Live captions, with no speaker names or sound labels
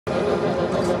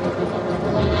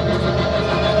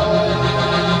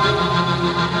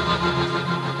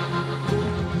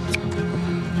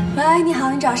喂，你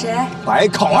好，你找谁？白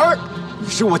考儿，你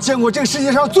是我见过这个世界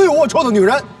上最龌龊的女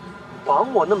人。枉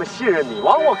我那么信任你，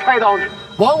枉我开导你，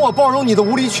枉我包容你的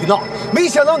无理取闹，没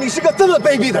想到你是个这么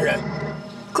卑鄙的人。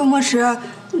顾墨池，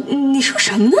你说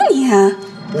什么呢你？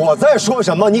我在说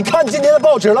什么？你看今天的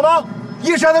报纸了吗？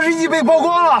叶珊的日记被曝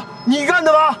光了，你干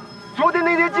的吧？昨天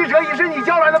那天记者也是你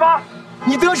叫来的吧？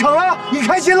你得逞了，你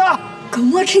开心了？顾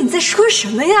墨池，你在说什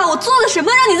么呀？我做了什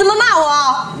么让你这么骂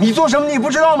我？你做什么你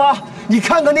不知道吗？你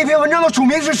看看那篇文章的署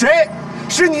名是谁？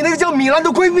是你那个叫米兰的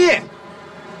闺蜜。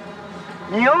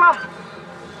你赢了。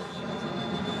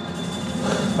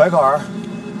白考儿，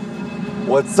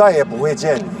我再也不会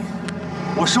见你。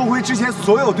我收回之前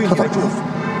所有对你的祝福。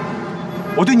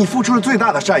我对你付出了最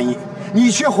大的善意，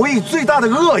你却回以最大的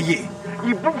恶意。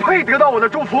你不配得到我的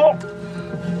祝福。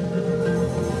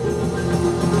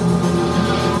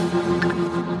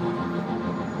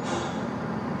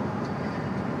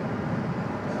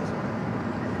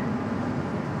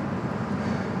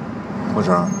墨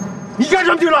生，你干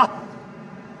什么去了？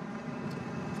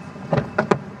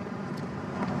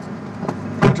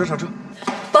上车。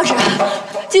报纸，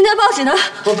今天报纸呢？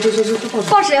这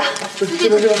报纸，这今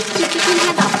天的。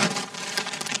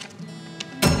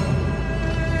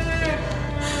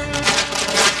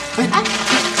哎，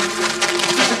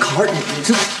这考儿，你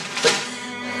这，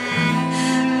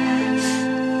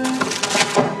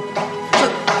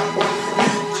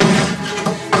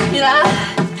米兰，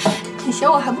你嫌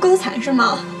我还不够惨是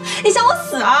吗？你想我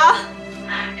死啊？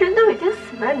人都已经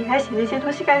死了，你还写那些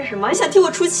东西干什么？你想替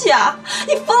我出气啊？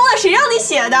你疯了？谁让你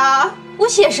写的？我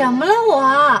写什么了我？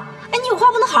哎，你有话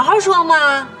不能好好说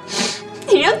吗？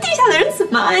你让地下的人怎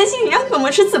么安心？你让葛墨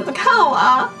池怎么看我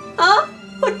啊？啊！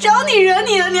我找你惹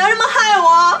你了，你要这么害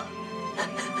我？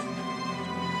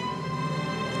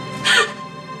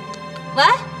喂，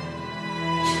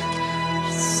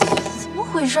怎么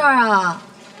回事啊？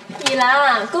米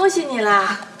兰，恭喜你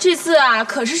啦！这次啊，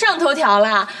可是上头条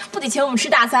啦，不得请我们吃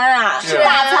大餐啊！是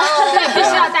大餐，对，必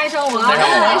须要带上我，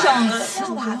带上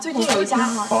我。哇，最近有一家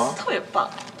特别棒。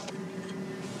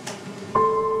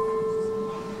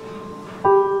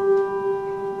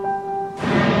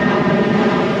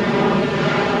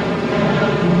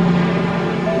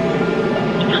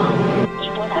你好，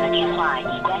您拨打的电话已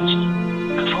关机。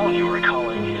The phone you are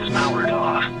calling is powered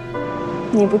off.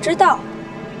 你不知道，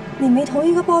你没同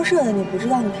一个报社的，你不知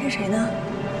道，你骗谁呢？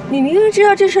你明明知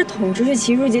道这事捅出去，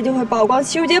齐书杰就会曝光，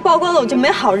齐书杰曝光了，我就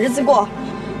没好日子过。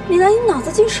米兰，你脑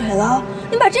子进水了，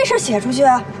你把这事写出去。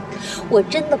我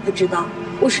真的不知道，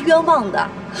我是冤枉的。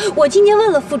我今天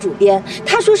问了副主编，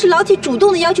他说是老铁主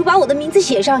动的要求把我的名字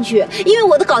写上去，因为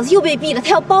我的稿子又被毙了，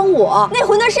他要帮我。那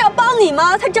混蛋是要帮你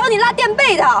吗？他找你拉垫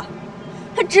背的。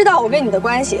他知道我跟你的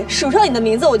关系，署上你的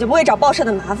名字，我就不会找报社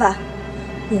的麻烦。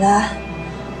米兰，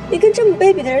你跟这么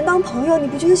卑鄙的人当朋友，你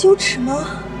不觉得羞耻吗？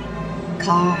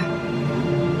考儿，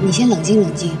你先冷静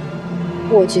冷静。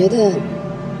我觉得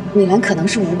米兰可能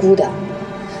是无辜的，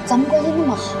咱们关系那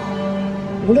么好，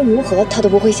无论如何他都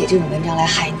不会写这种文章来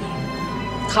害你。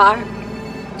考儿，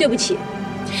对不起，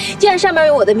既然上面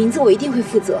有我的名字，我一定会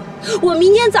负责。我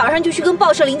明天早上就去跟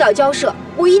报社领导交涉，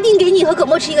我一定给你和葛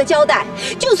墨池一个交代。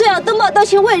就算要登报道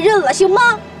歉，我也认了，行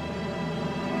吗？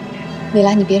米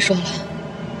兰，你别说了。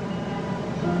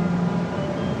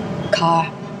考儿，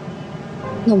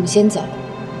那我们先走，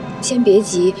先别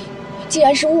急。既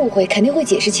然是误会，肯定会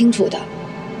解释清楚的。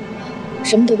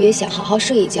什么都别想，好好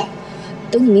睡一觉。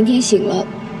等你明天醒了，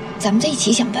咱们再一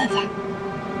起想办法。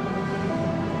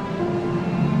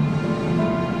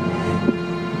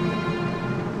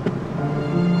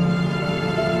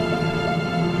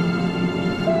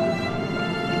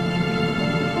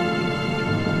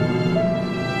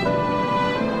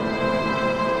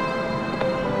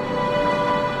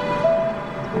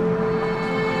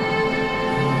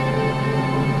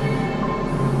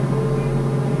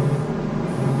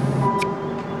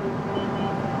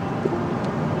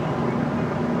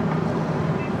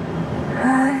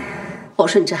我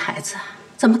说你这孩子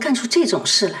怎么干出这种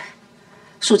事来？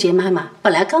舒洁妈妈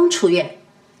本来刚出院，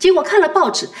结果看了报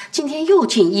纸，今天又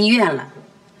进医院了。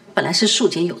本来是舒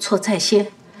洁有错在先，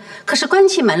可是关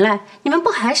起门来，你们不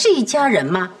还是一家人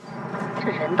吗？这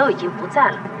人都已经不在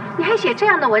了，你还写这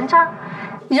样的文章，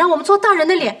你让我们做大人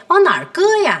的脸往哪儿搁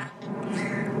呀？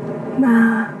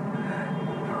妈，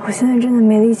我现在真的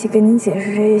没力气跟您解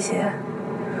释这一些。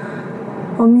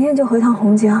我明天就回趟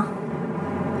洪江。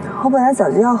我本来早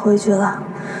就要回去了，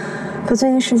可最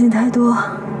近事情太多，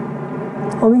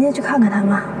我明天去看看他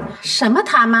妈。什么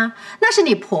他妈？那是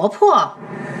你婆婆。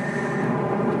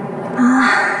妈，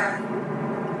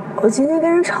我今天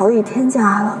跟人吵了1天架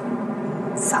了，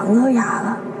嗓子都哑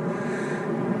了。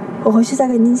我回去再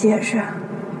跟您解释。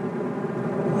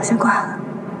我先挂了，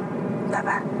拜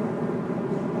拜。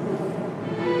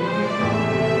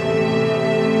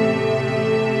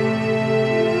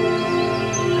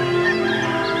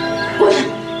滚！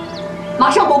马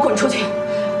上给我滚出去！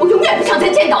我永远不想再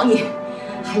见到你，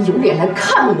还有脸来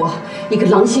看我！你个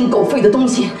狼心狗肺的东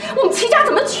西！我们齐家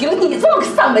怎么娶了你这么个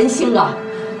丧门星啊？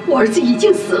我儿子已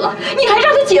经死了，你还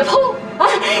让他解剖啊？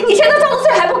你嫌他遭的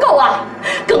罪还不够啊？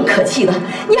更可气的，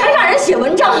你还让人写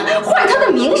文章坏他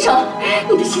的名声！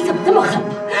你的心怎么那么狠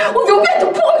呢？我永远都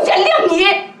不会原谅你！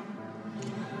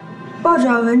报纸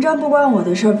上文章不关我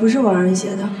的事儿，不是我让人写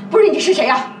的。不是你是谁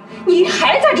呀？你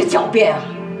还在这狡辩啊？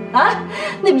啊，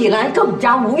那米兰跟我们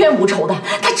家无冤无仇的，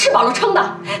她吃饱了撑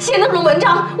的，写那种文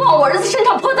章往我儿子身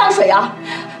上泼脏水啊！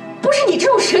不是你这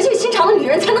种蛇蝎心肠的女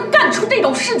人才能干出这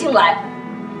种事情来。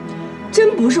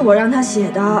真不是我让他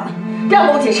写的，不要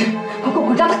跟我解释，快给我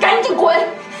滚，让他赶紧滚！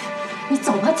你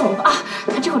走吧走吧啊，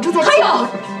他这会儿正在还有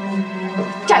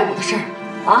债务的事儿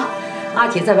啊，阿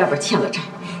铁在外边欠了债，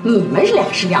你们俩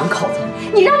是两口子，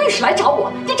你让律师来找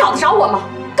我，你找得着我吗？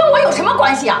跟我有什么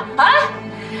关系啊？啊！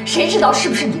谁知道是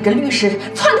不是你跟律师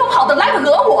串通好的来讹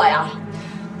我呀？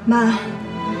妈，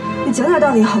你讲点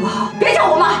道理好不好？别叫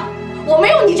我妈，我没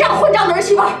有你这样混账的儿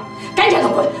媳妇，赶紧给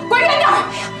我滚，滚远点！哎呀，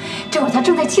这会儿他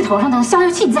正在气头上呢，消消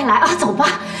气你再来啊，走吧，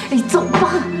哎，走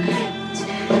吧。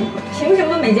凭什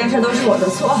么每件事都是我的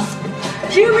错？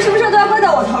凭什么什么事都要怪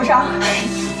到我头上？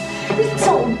你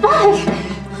走吧，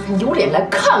有脸来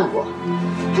看我，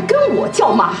还跟我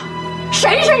叫妈？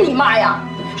谁是你妈呀？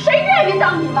谁愿意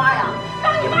当你妈呀？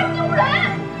当你妈丢人！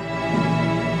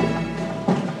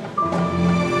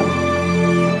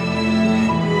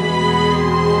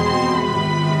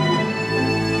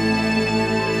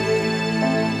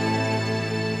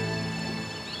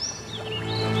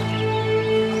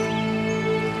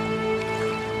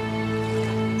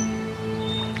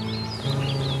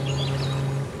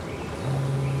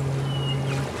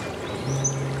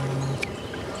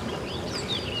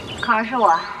考儿是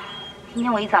我。今天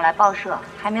我一早来报社，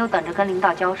还没有等着跟领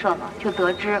导交涉呢，就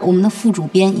得知我们的副主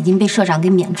编已经被社长给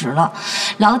免职了，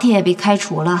老铁也被开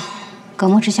除了，耿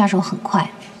墨池下手很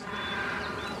快。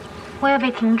我也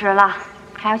被停职了，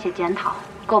还要写检讨，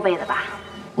够背的吧？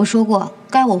我说过，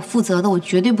该我负责的我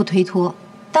绝对不推脱，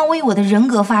但我以我的人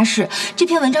格发誓，这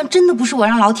篇文章真的不是我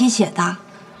让老铁写的。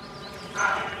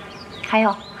还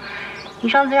有，你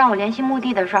上次让我联系墓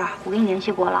地的事儿，我给你联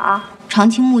系过了啊。长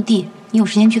青墓地，你有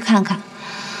时间去看看。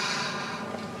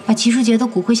把齐书杰的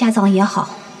骨灰下葬也好，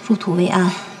入土为安，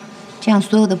这样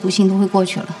所有的不幸都会过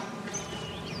去了。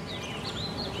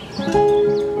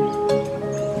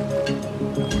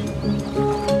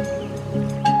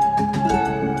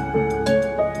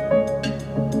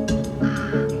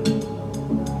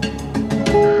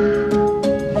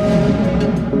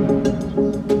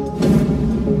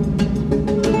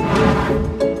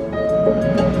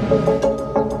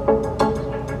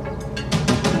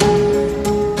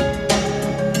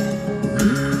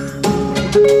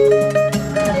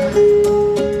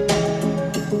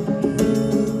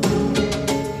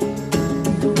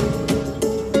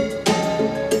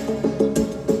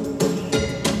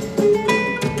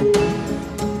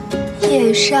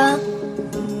夜莎，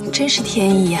真是天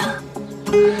意呀！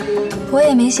我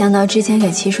也没想到之前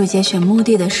给齐书杰选墓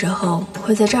地的时候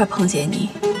会在这儿碰见你。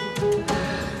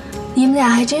你们俩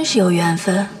还真是有缘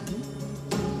分。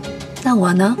那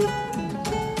我呢？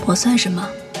我算什么？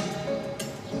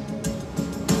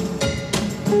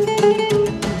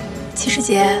齐书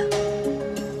杰，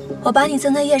我把你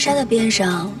葬在夜莎的边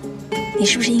上，你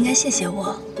是不是应该谢谢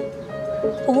我？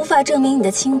我无法证明你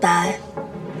的清白，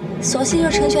索性就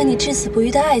成全你至死不渝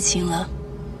的爱情了。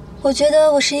我觉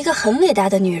得我是一个很伟大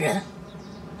的女人，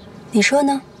你说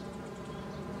呢？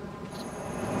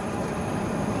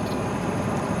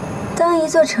当一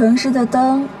座城市的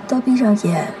灯都闭上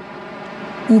眼，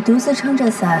你独自撑着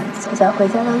伞走在回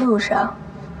家的路上，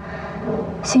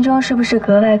心中是不是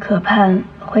格外渴盼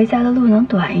回家的路能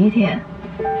短一点，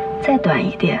再短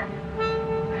一点？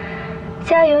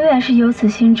家永远是由此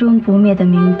心中不灭的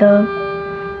明灯，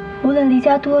无论离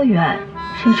家多远，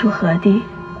身处何地，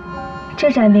这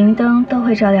盏明灯都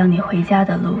会照亮你回家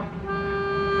的路。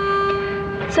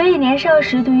所以年少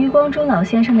时读余光中老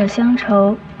先生的乡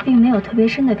愁，并没有特别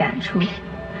深的感触，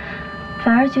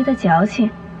反而觉得矫情。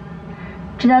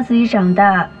直到自己长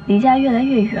大，离家越来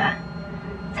越远，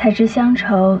才知乡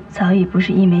愁早已不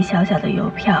是一枚小小的邮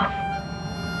票，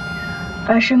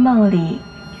而是梦里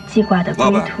记挂的归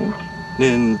途。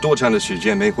您多长的时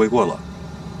间没回过了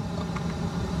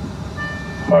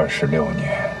？26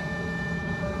年。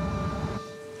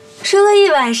说了一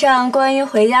晚上关于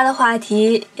回家的话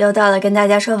题，又到了跟大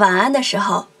家说晚安的时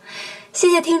候。谢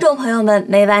谢听众朋友们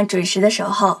每晚准时的守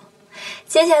候。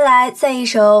接下来在一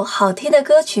首好听的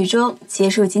歌曲中结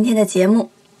束今天的节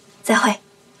目，再会。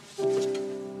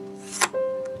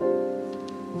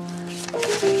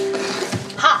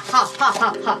哈！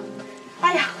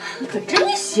哎呀，你可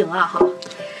真行啊哈！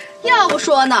要不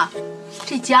说呢，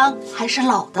这姜还是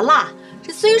老的辣。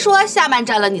这虽说夏曼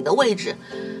占了你的位置，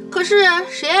可是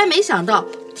谁也没想到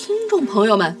听众朋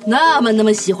友们那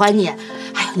么喜欢你。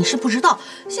哎呦，你是不知道，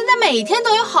现在每天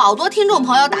都有好多听众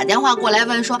朋友打电话过来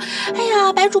问说，哎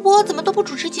呀，白主播怎么都不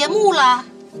主持节目了？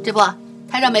这不，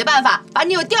台长没办法，把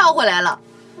你又调回来了。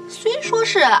虽说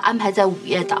是安排在午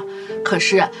夜档，可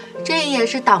是这也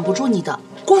是挡不住你的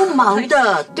光芒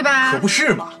的，对吧？可不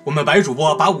是嘛，我们白主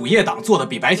播把午夜档做的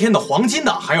比白天的黄金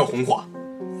档还要红火，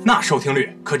那收听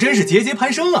率可真是节节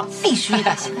攀升啊！必须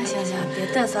的。行，别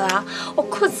嘚瑟了啊！我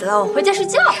困死了，我回家睡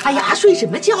觉。哎呀，睡什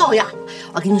么觉呀？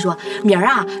我跟你说，明儿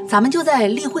啊，咱们就在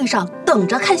例会上等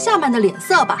着看夏曼的脸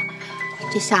色吧。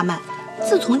这夏曼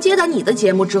自从接到你的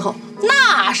节目之后，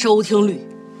那收听率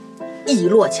一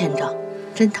落千丈，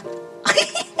真的。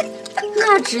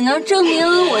那只能证明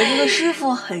我这个师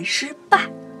傅很失败。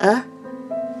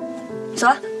走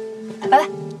了，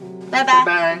拜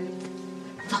拜。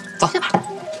走，去吧。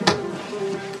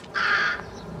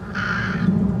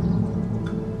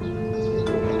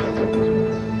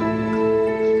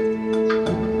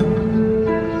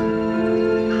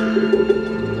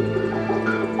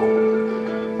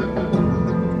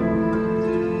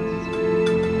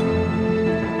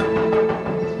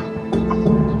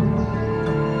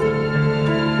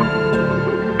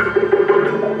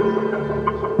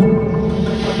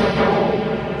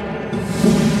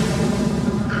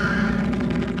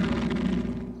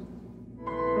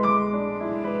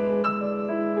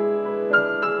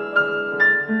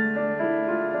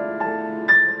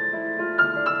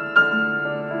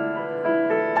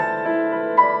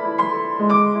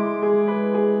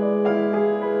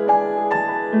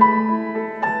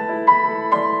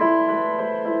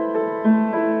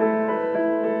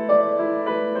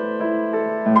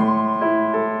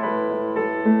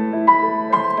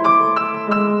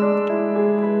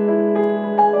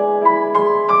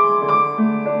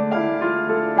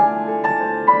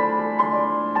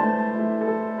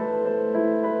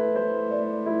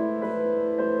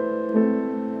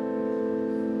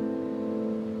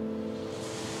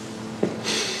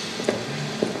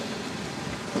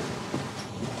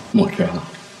莫轩啊，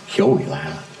小雨来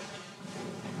了。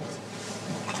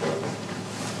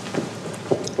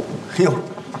哎呦，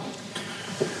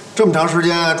这么长时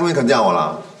间，终于肯见我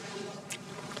了。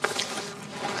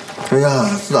哎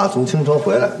呀，自打从青城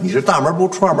回来，你是大门不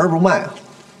出二门不迈啊，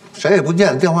谁也不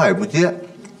见，电话也不接。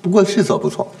不过气色不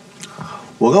错。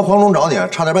我跟黄忠找你，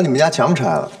差点把你们家墙拆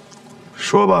了。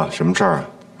说吧，什么事儿啊？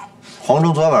黄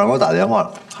忠昨天晚上给我打电话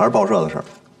了，还是报社的事儿。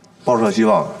报社希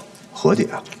望和解，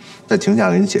在庭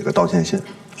下给你写个道歉信。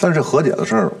但是和解的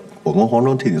事儿，我跟黄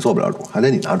忠替你做不了主，还得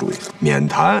你拿主意。免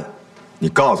谈，你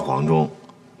告诉黄忠，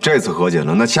这次和解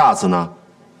了，那下次呢？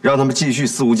让他们继续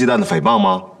肆无忌惮的诽谤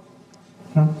吗？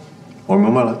我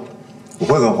明白了，我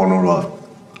会跟黄忠说的。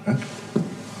哎，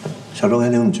下周开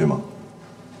庭你去吗？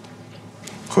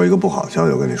还有一个不好的消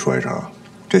息，我跟你说一声啊，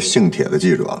这姓铁的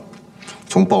记者，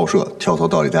从报社跳槽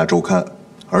到了一家周刊，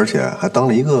而且还当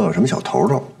了一个什么小头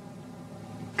头。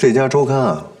这家周刊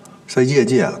啊，在业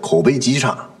界口碑极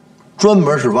差，专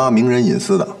门是挖名人隐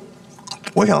私的。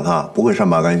我想他不会善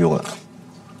罢甘休的。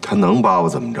他能把我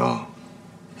怎么着？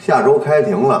下周开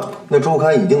庭了，那周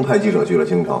刊已经派记者去了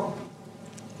京城，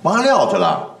挖料去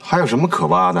了。还有什么可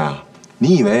挖的呀？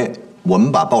你以为我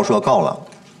们把报社告了，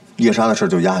叶莎的事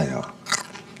就压下去了？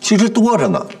其实多着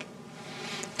呢。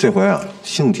这回啊，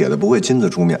姓铁的不会亲自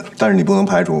出面，但是你不能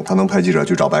排除他能派记者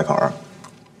去找白考儿。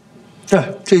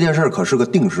这件事可是个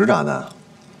定时炸弹，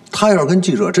他要是跟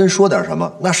记者真说点什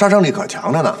么，那杀伤力可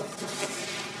强着呢。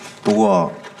不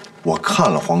过，我看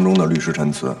了黄忠的律师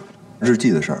陈词，日记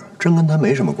的事儿真跟他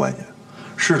没什么关系，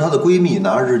是她的闺蜜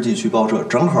拿日记去报社，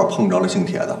正好碰着了姓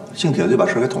铁的，姓铁的就把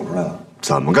事给捅出来了。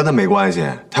怎么跟他没关系？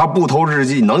他要不偷日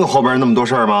记，能有后边那么多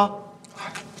事儿吗？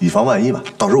以防万一吧，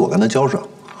到时候我跟他交涉。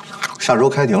下周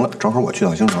开庭了，正好我去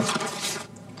趟京城。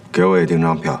给我也订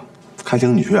张票。开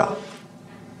庭你去啊？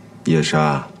叶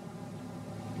莎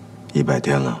100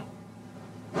天了。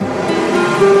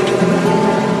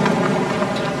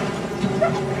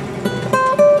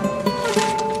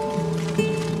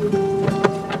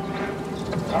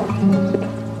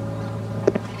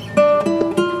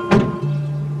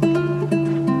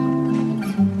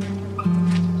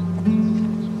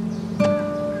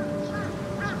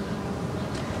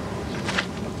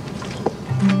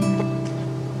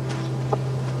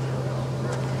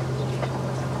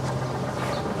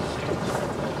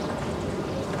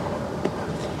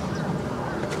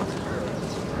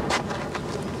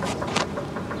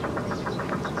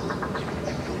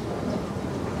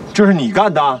这是你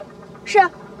干的？是，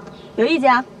有意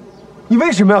见啊？你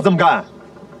为什么要这么干？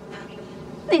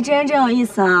你这人真有意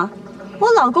思啊！我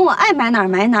老公我爱买哪儿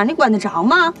买哪儿，你管得着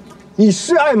吗？你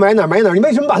是爱买哪儿买哪儿，你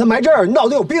为什么把他埋这儿？你脑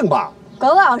子有病吧？狗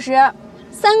老师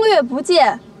，3个月不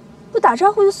见，不打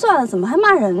招呼就算了，怎么还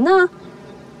骂人呢？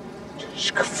真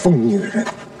是个疯女人！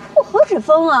我何止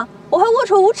疯啊，我还龌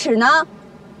龊无耻呢！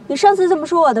你上次这么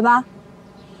说我的吧？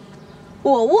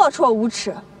我龌龊无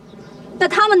耻，那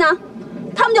他们呢？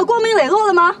他们就光明磊落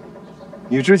了吗？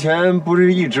你之前不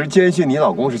是一直坚信你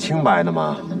老公是清白的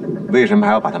吗？为什么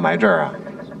还要把他埋这儿啊？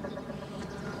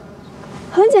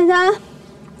很简单，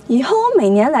以后我每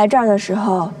年来这儿的时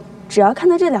候，只要看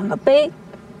到这2个碑，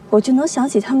我就能想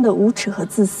起他们的无耻和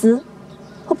自私。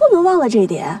我不能忘了这一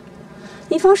点，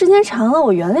以防时间长了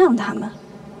我原谅他们。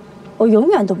我永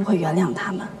远都不会原谅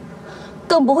他们，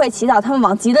更不会祈祷他们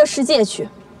往极乐世界去。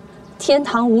天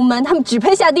堂无门，他们只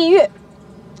配下地狱。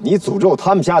你诅咒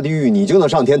他们下地狱，你就能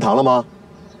上天堂了吗？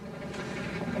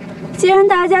既然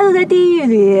大家都在地狱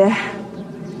里，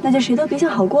那就谁都别想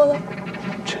好过了。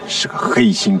真是个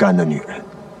黑心肝的女人。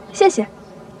谢谢，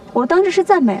我当这是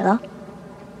赞美了。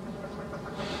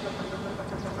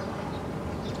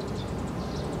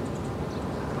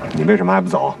你为什么还不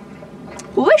走？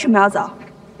我为什么要走？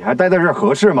你还待在这儿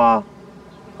合适吗？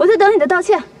我在等你的道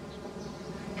歉。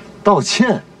道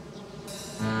歉？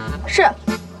是。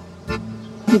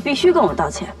你必须跟我道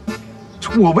歉。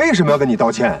我为什么要跟你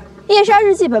道歉？夜莎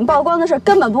日记本曝光的事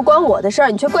根本不关我的事儿，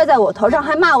你却怪在我头上，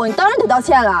还骂我，你当然得道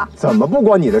歉了。怎么不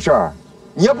关你的事儿？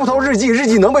你要不投日记，日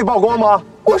记能被曝光吗？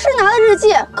我是拿了日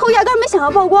记，可我压根没想要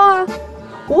曝光啊。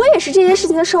我也是这件事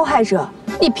情的受害者，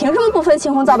你凭什么不分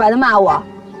青红皂白的骂我？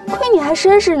亏你还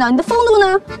绅士呢，你的风度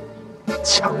呢？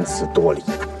强词夺理。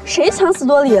谁强词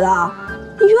夺理了？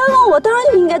你冤枉我，当然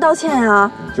就应该道歉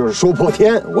啊。就是说破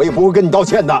天，我也不会跟你道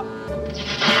歉的。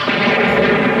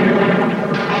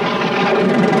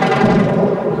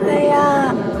哎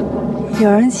呀，有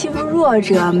人欺负弱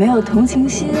者，没有同情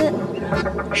心，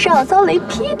是要遭雷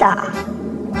劈的。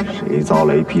谁遭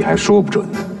雷劈还说不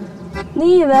准呢。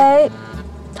你以为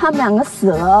他们2个死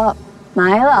了，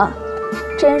埋了，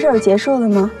这件事结束了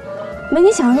吗？没你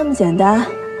想的那么简单。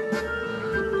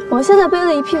我现在背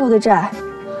了一屁股的债，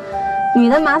你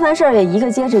的麻烦事儿也一个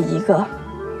接着一个。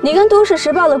你跟《都市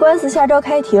时报》的官司下周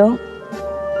开庭，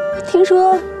听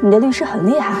说你的律师很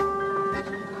厉害。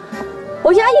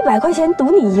我押100块钱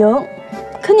赌你赢，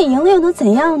可你赢了又能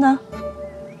怎样呢？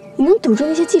你能堵住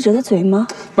那些记者的嘴吗？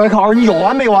白考儿，你有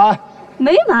完没完？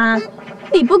没完，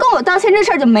你不跟我道歉，这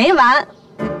事儿就没完。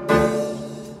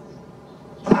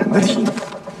懒得听。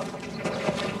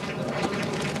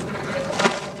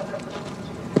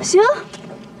行，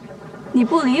你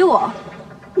不理我，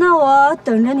那我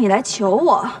等着你来求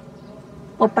我。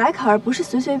我白考儿不是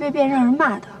随随便便让人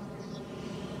骂的。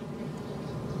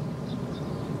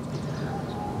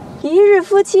一日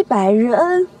夫妻百日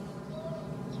恩，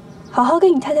好好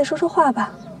跟你太太说说话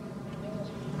吧。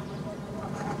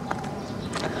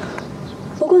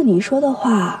不过你说的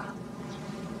话，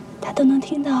她都能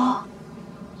听到哦。